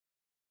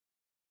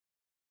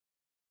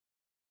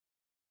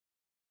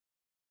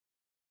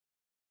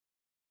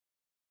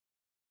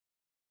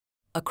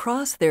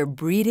Across their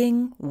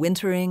breeding,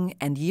 wintering,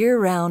 and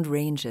year-round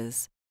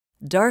ranges,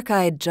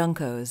 dark-eyed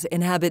juncos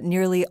inhabit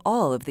nearly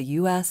all of the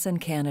U.S.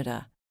 and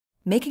Canada,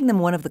 making them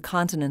one of the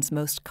continent's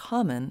most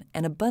common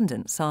and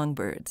abundant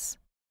songbirds.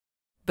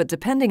 But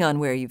depending on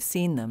where you've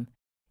seen them,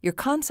 your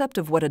concept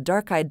of what a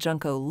dark-eyed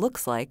junco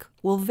looks like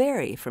will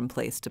vary from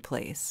place to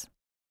place.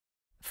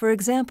 For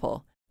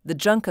example, the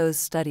juncos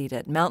studied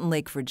at Mountain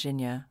Lake,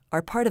 Virginia,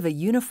 are part of a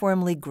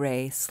uniformly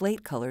gray,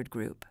 slate-colored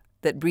group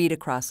that breed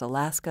across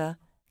Alaska,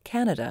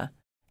 Canada,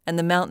 and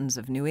the mountains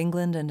of New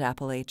England and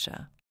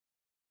Appalachia.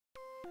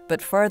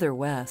 But farther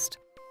west,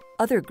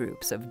 other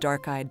groups of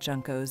dark-eyed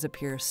juncos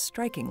appear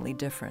strikingly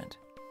different.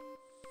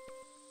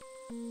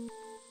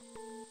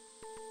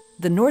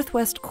 The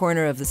northwest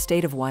corner of the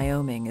state of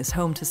Wyoming is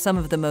home to some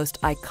of the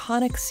most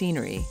iconic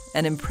scenery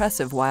and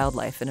impressive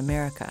wildlife in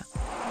America,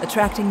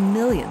 attracting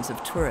millions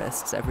of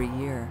tourists every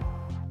year.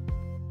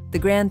 The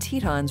Grand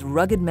Tetons'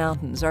 rugged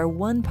mountains are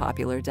one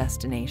popular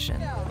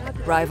destination,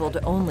 rivaled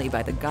only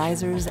by the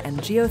geysers and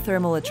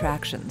geothermal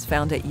attractions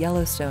found at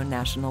Yellowstone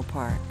National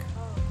Park.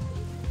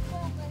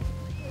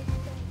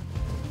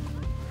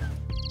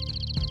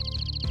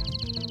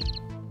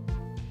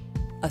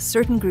 A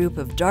certain group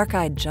of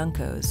dark-eyed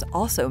juncos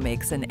also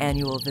makes an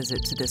annual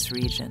visit to this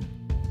region.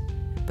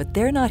 But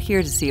they're not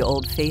here to see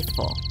Old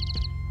Faithful.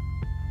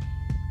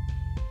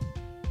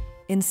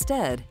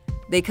 Instead,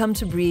 they come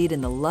to breed in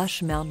the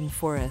lush mountain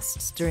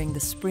forests during the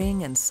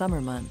spring and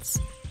summer months,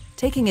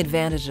 taking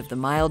advantage of the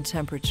mild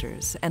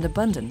temperatures and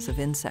abundance of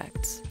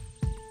insects.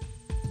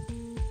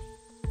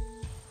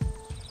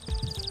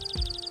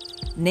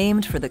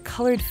 Named for the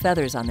colored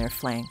feathers on their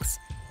flanks,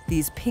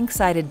 these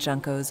pink-sided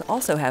juncos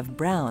also have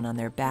brown on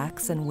their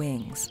backs and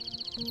wings,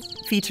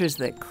 features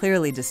that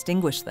clearly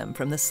distinguish them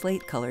from the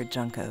slate-colored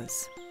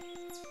juncos.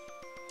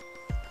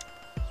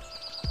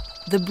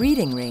 The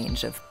breeding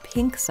range of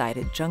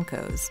pink-sided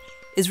juncos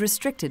is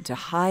restricted to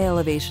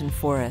high-elevation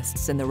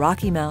forests in the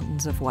Rocky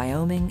Mountains of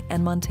Wyoming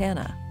and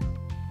Montana,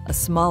 a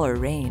smaller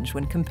range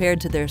when compared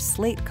to their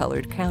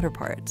slate-colored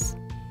counterparts.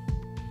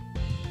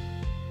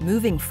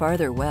 Moving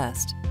farther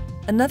west,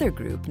 another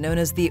group known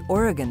as the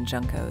Oregon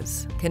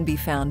juncos can be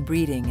found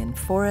breeding in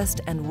forest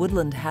and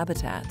woodland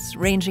habitats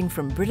ranging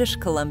from British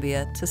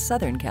Columbia to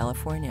Southern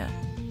California.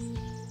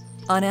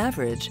 On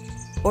average,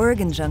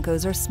 Oregon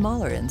juncos are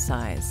smaller in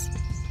size.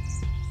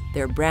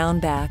 Their brown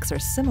backs are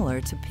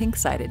similar to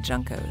pink-sided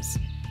juncos,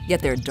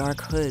 yet their dark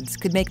hoods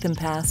could make them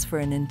pass for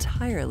an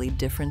entirely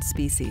different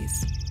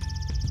species.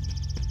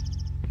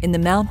 In the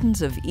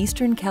mountains of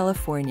eastern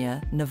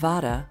California,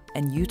 Nevada,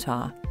 and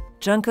Utah,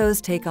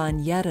 juncos take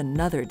on yet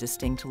another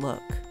distinct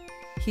look.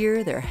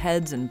 Here, their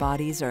heads and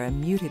bodies are a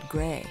muted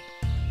gray,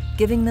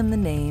 giving them the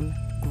name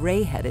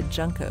gray-headed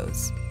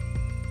juncos.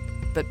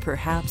 But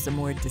perhaps a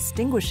more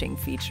distinguishing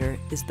feature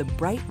is the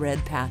bright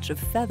red patch of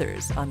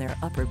feathers on their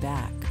upper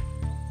back.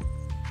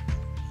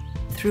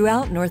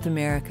 Throughout North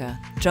America,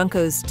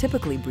 juncos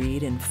typically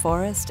breed in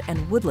forest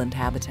and woodland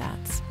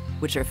habitats,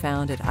 which are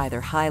found at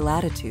either high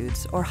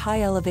latitudes or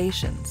high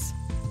elevations.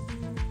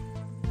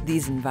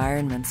 These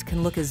environments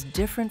can look as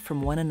different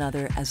from one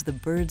another as the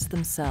birds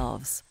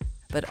themselves,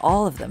 but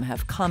all of them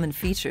have common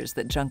features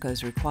that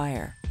juncos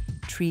require: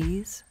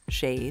 trees,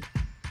 shade,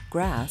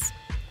 grass,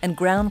 and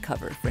ground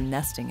cover for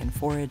nesting and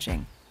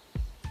foraging.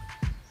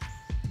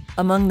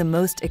 Among the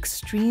most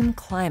extreme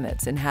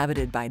climates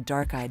inhabited by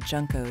dark-eyed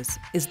juncos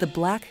is the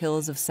Black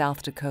Hills of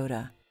South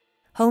Dakota,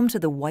 home to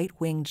the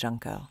white-winged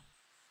junco.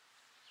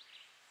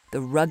 The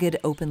rugged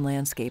open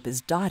landscape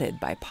is dotted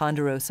by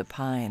ponderosa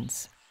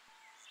pines.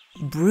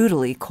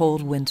 Brutally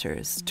cold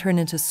winters turn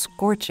into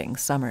scorching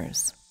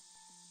summers.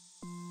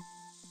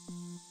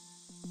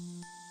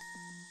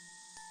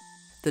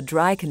 The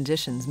dry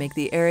conditions make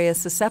the area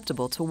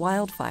susceptible to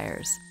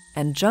wildfires,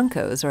 and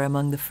juncos are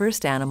among the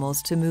first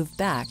animals to move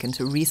back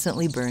into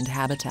recently burned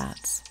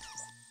habitats.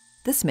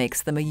 This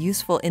makes them a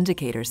useful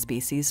indicator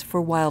species for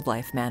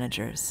wildlife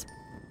managers.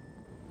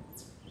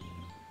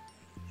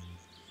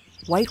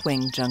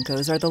 White-winged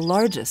juncos are the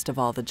largest of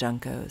all the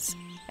juncos,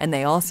 and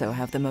they also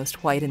have the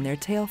most white in their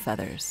tail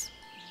feathers.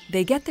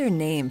 They get their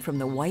name from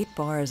the white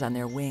bars on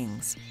their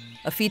wings,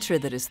 a feature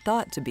that is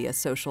thought to be a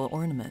social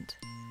ornament.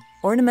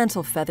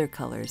 Ornamental feather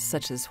colors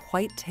such as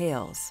white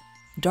tails,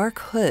 dark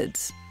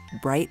hoods,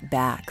 bright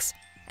backs,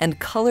 and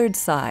colored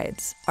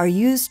sides are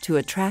used to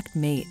attract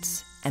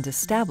mates and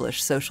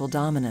establish social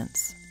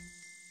dominance.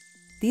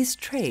 These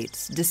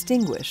traits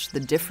distinguish the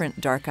different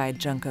dark-eyed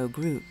junco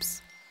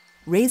groups,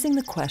 raising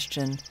the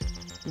question,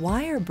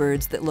 why are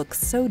birds that look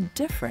so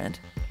different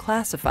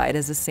classified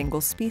as a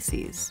single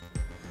species?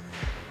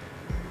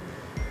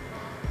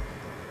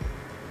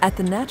 At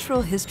the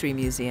Natural History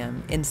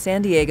Museum in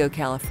San Diego,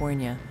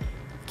 California,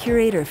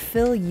 curator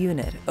Phil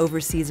Unit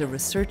oversees a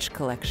research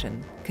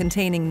collection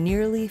containing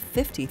nearly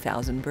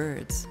 50,000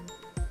 birds.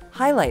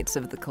 Highlights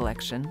of the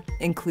collection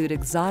include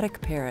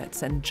exotic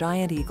parrots and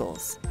giant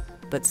eagles,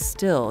 but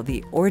still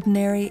the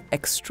ordinary,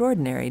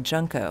 extraordinary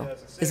junco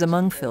is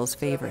among Phil's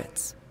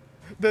favorites.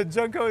 The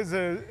junco is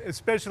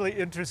especially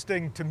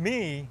interesting to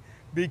me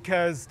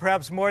because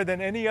perhaps more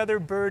than any other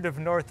bird of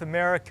North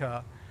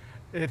America,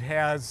 it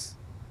has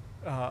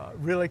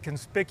really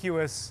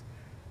conspicuous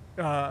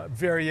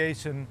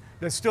variation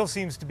that still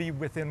seems to be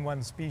within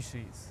one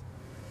species.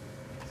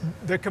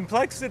 The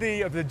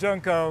complexity of the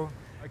junco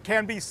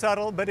can be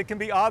subtle, but it can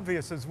be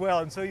obvious as well.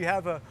 And so you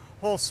have a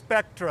whole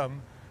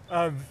spectrum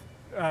of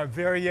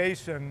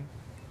variation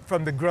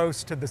from the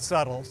gross to the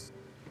subtles.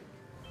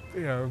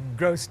 You know,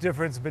 gross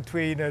difference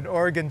between an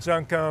Oregon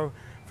junco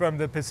from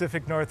the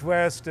Pacific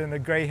Northwest and a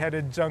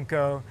gray-headed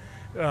junco.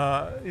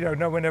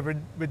 No one ever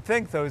would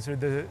think those are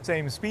the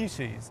same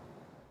species.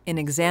 In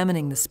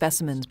examining the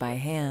specimens by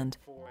hand,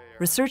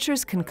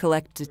 researchers can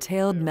collect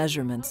detailed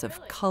measurements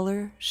of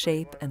color,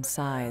 shape, and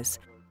size,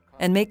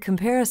 and make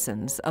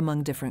comparisons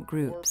among different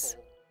groups.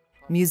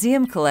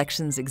 Museum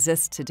collections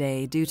exist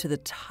today due to the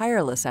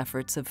tireless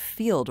efforts of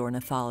field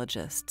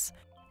ornithologists,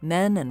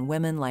 men and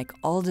women like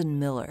Alden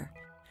Miller,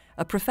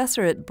 a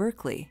professor at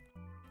Berkeley,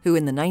 who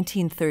in the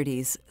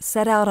 1930s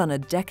set out on a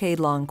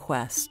decade-long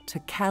quest to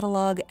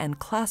catalog and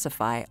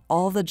classify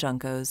all the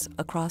juncos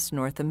across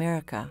North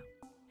America.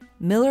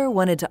 Miller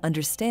wanted to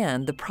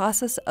understand the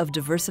process of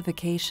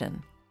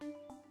diversification.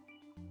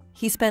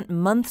 He spent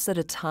months at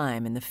a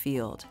time in the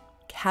field,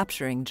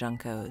 capturing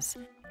juncos,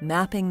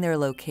 mapping their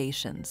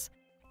locations,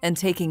 and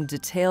taking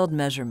detailed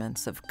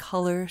measurements of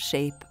color,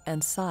 shape,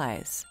 and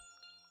size,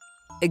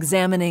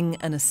 examining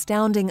an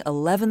astounding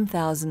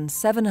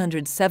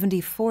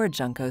 11,774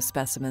 junco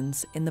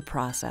specimens in the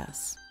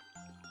process.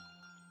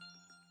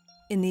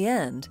 In the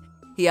end,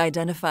 he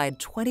identified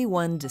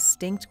 21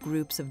 distinct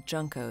groups of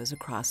juncos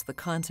across the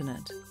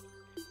continent.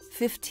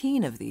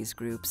 15 of these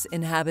groups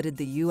inhabited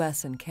the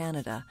US and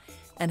Canada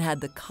and had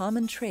the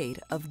common trait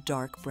of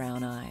dark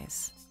brown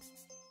eyes.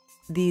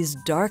 These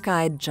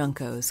dark-eyed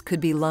juncos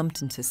could be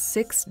lumped into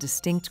 6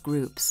 distinct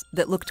groups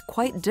that looked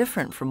quite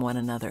different from one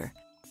another,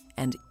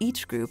 and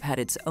each group had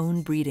its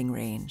own breeding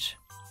range.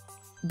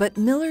 But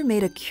Miller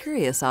made a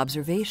curious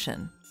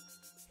observation.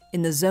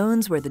 In the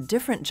zones where the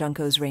different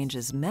juncos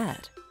ranges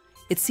met,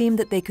 it seemed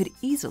that they could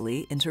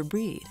easily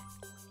interbreed.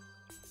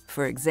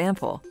 For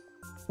example,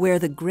 where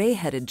the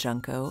gray-headed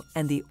junco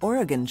and the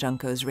Oregon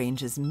junco's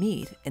ranges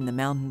meet in the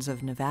mountains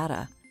of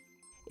Nevada,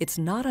 it's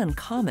not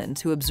uncommon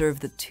to observe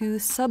the 2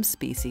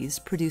 subspecies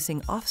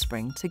producing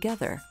offspring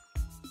together.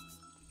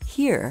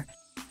 Here,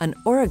 an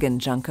Oregon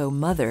junco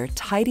mother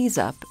tidies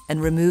up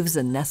and removes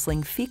a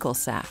nestling fecal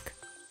sac.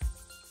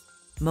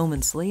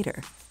 Moments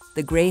later,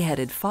 the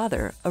gray-headed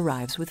father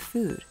arrives with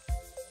food.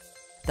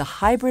 The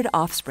hybrid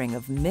offspring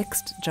of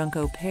mixed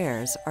junco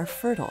pairs are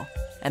fertile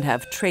and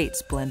have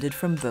traits blended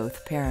from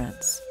both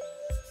parents.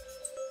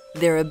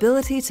 Their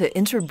ability to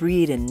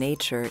interbreed in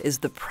nature is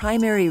the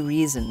primary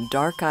reason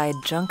dark-eyed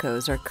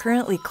juncos are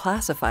currently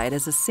classified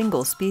as a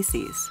single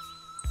species.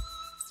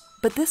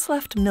 But this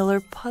left Miller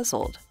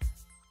puzzled.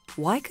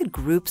 Why could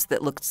groups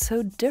that looked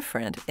so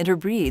different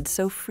interbreed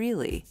so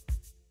freely?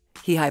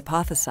 He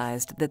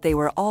hypothesized that they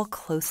were all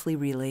closely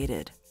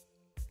related.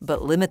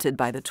 But limited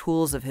by the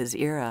tools of his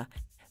era,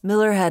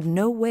 Miller had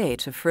no way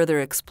to further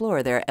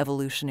explore their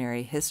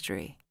evolutionary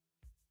history.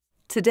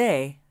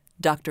 Today,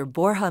 Dr.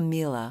 Borja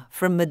Mila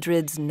from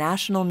Madrid's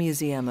National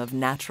Museum of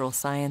Natural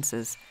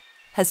Sciences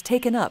has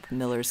taken up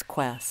Miller's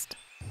quest.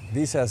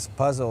 This has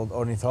puzzled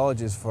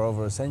ornithologists for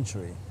over a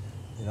century.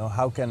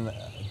 How can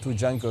 2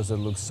 juncos that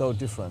look so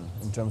different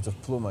in terms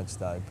of plumage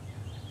type,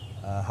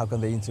 how can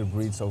they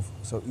interbreed so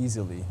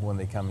easily when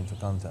they come into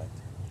contact?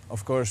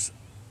 Of course,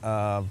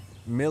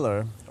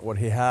 Miller, what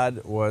he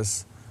had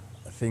was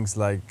things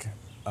like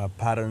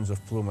patterns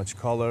of plumage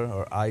color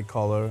or eye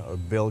color or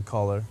bill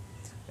color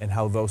and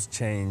how those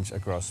change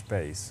across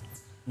space.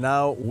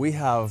 Now we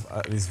have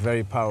this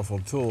very powerful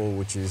tool,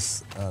 which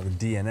is the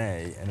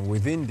DNA, and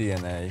within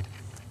DNA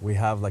we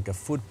have like a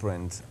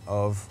footprint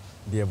of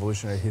the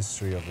evolutionary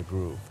history of the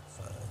group.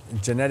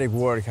 Genetic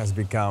work has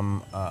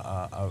become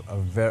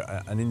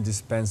an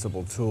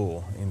indispensable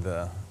tool in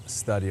the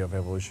study of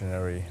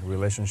evolutionary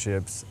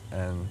relationships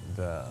and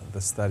the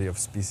study of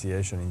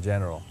speciation in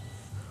general.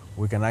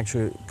 We can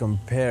actually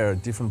compare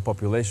different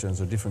populations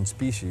or different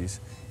species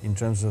in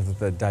terms of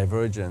the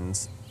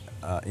divergence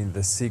in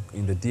the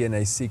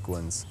DNA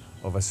sequence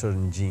of a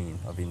certain gene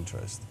of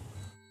interest.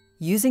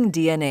 Using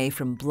DNA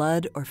from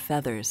blood or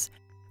feathers,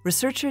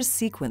 researchers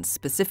sequence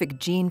specific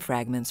gene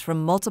fragments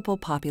from multiple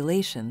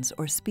populations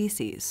or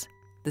species.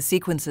 The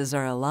sequences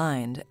are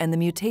aligned, and the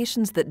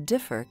mutations that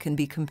differ can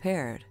be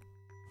compared.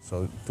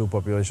 So 2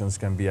 populations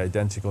can be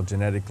identical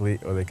genetically,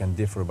 or they can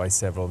differ by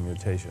several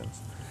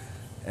mutations.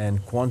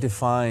 And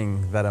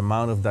quantifying that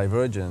amount of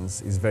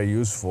divergence is very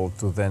useful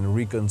to then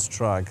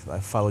reconstruct a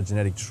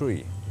phylogenetic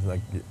tree,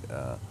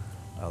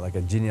 like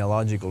a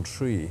genealogical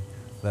tree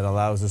that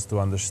allows us to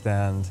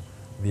understand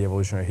the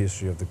evolutionary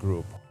history of the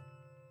group.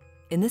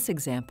 In this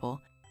example,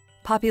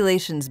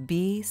 populations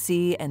B,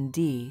 C, and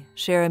D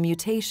share a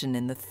mutation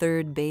in the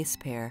 3rd base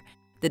pair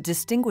that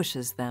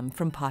distinguishes them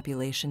from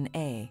population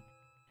A,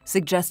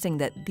 suggesting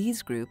that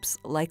these groups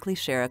likely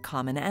share a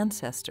common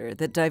ancestor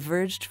that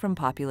diverged from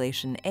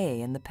population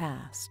A in the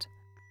past.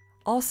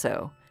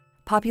 Also,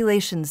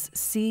 Populations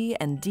C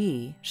and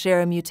D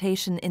share a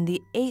mutation in the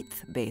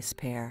 8th base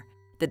pair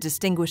that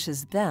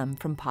distinguishes them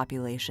from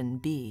population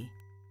B,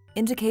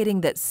 indicating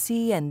that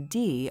C and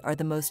D are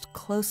the most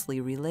closely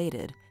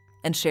related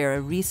and share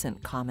a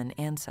recent common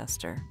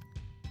ancestor.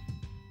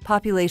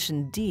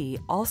 Population D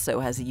also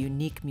has a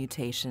unique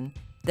mutation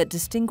that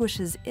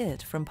distinguishes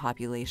it from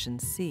population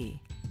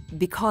C.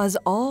 Because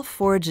all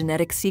 4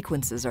 genetic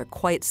sequences are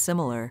quite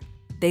similar,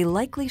 they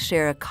likely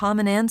share a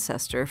common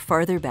ancestor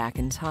farther back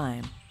in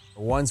time.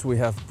 Once we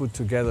have put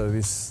together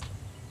these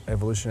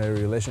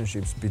evolutionary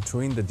relationships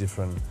between the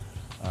different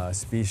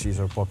species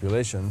or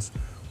populations,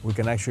 we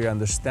can actually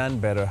understand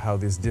better how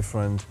these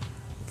different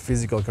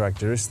physical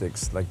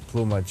characteristics like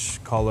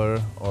plumage color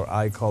or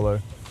eye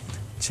color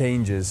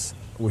changes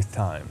with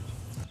time.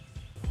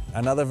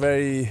 Another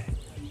very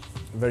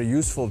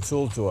useful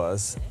tool to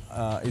us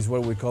is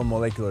what we call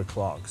molecular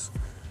clocks,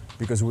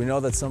 because we know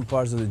that some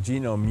parts of the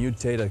genome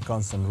mutate at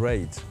constant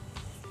rate.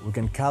 We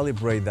can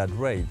calibrate that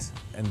rate,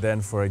 and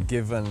then for a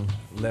given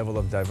level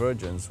of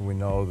divergence, we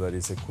know that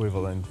it's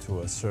equivalent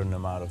to a certain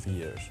amount of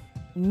years.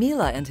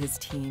 Mila and his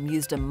team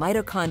used a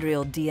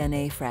mitochondrial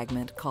DNA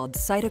fragment called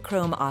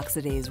cytochrome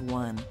oxidase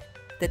 1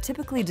 that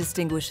typically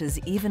distinguishes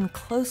even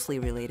closely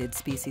related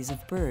species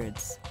of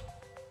birds.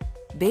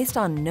 Based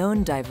on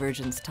known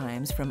divergence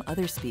times from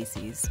other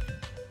species,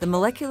 the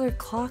molecular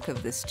clock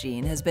of this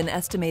gene has been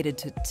estimated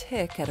to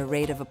tick at a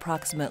rate of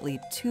approximately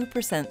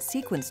 2%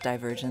 sequence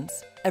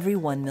divergence every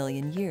 1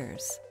 million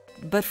years.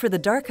 But for the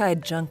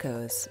dark-eyed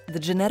juncos, the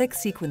genetic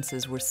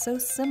sequences were so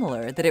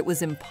similar that it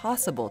was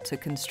impossible to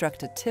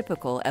construct a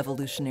typical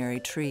evolutionary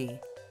tree.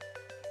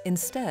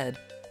 Instead,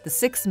 the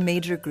 6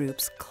 major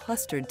groups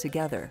clustered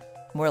together,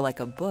 more like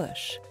a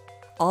bush,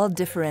 all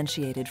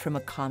differentiated from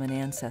a common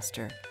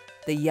ancestor,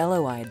 the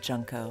yellow-eyed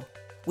junco,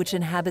 which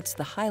inhabits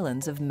the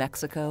highlands of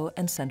Mexico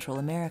and Central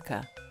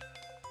America.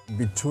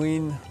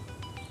 Between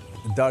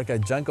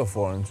dark-eyed junco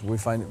forms, we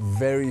find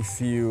very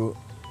few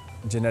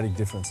genetic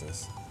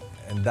differences.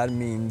 And that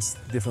means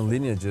different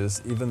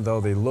lineages, even though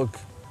they look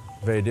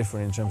very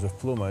different in terms of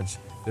plumage,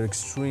 they're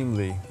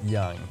extremely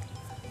young.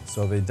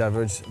 So they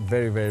diverged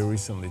very, very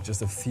recently,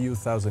 just a few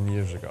thousand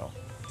years ago.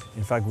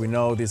 In fact, we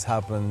know this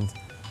happened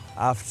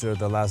after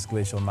the last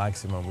glacial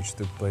maximum, which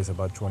took place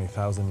about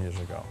 20,000 years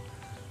ago.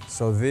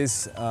 So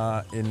this,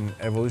 in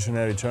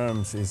evolutionary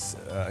terms, is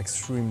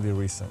extremely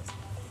recent.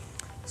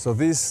 So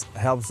this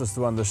helps us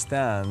to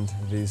understand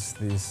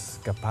this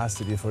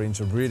capacity for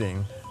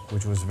interbreeding,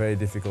 which was very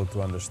difficult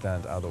to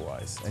understand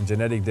otherwise. And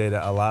genetic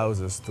data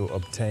allows us to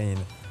obtain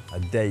a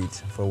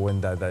date for when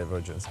that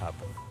divergence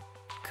happened.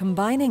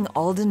 Combining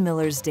Alden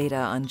Miller's data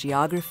on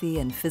geography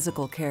and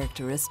physical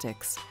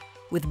characteristics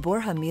with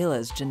Borja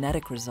Mila's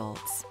genetic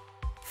results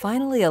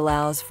finally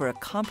allows for a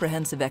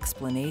comprehensive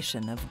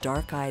explanation of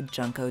dark-eyed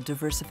junco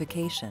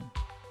diversification.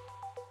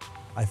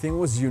 I think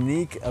what's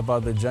unique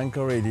about the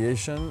junco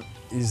radiation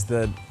is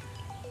that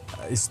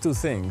it's 2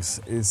 things.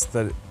 It's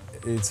that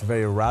it's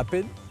very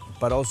rapid,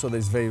 but also that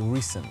it's very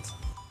recent.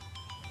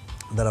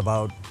 That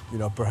about,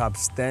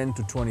 perhaps 10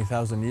 to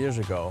 20,000 years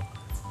ago,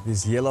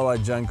 this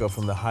yellow-eyed junco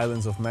from the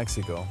highlands of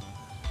Mexico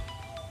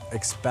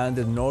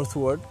expanded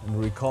northward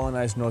and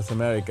recolonized North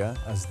America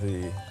as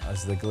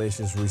the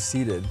glaciers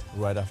receded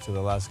right after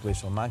the last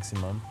glacial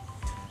maximum.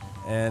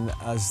 And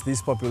as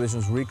these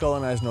populations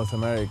recolonized North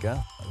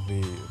America,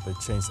 they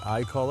changed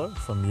eye color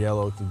from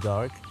yellow to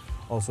dark.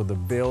 Also the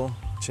bill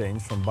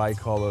changed from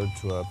bicolor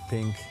to a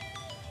pink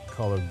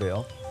colored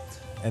bill.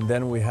 And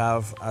then we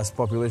have, as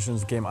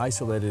populations became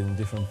isolated in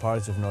different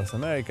parts of North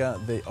America,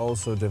 they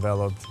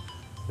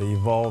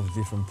evolved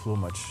different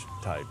plumage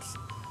types,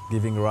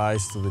 giving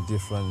rise to the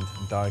different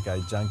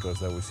dark-eyed juncos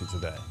that we see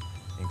today,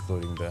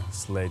 including the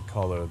slate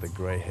color, the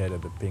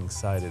gray-headed, the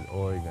pink-sided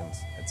Oregons,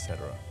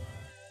 etc.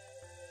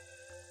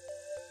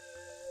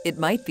 It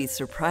might be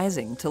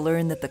surprising to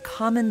learn that the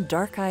common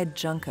dark-eyed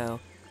junco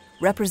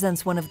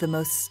represents one of the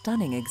most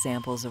stunning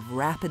examples of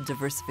rapid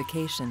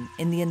diversification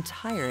in the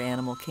entire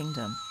animal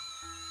kingdom.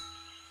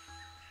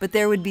 But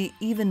there would be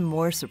even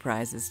more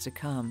surprises to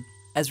come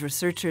as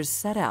researchers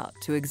set out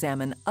to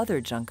examine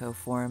other junco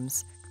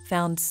forms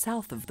found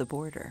south of the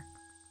border.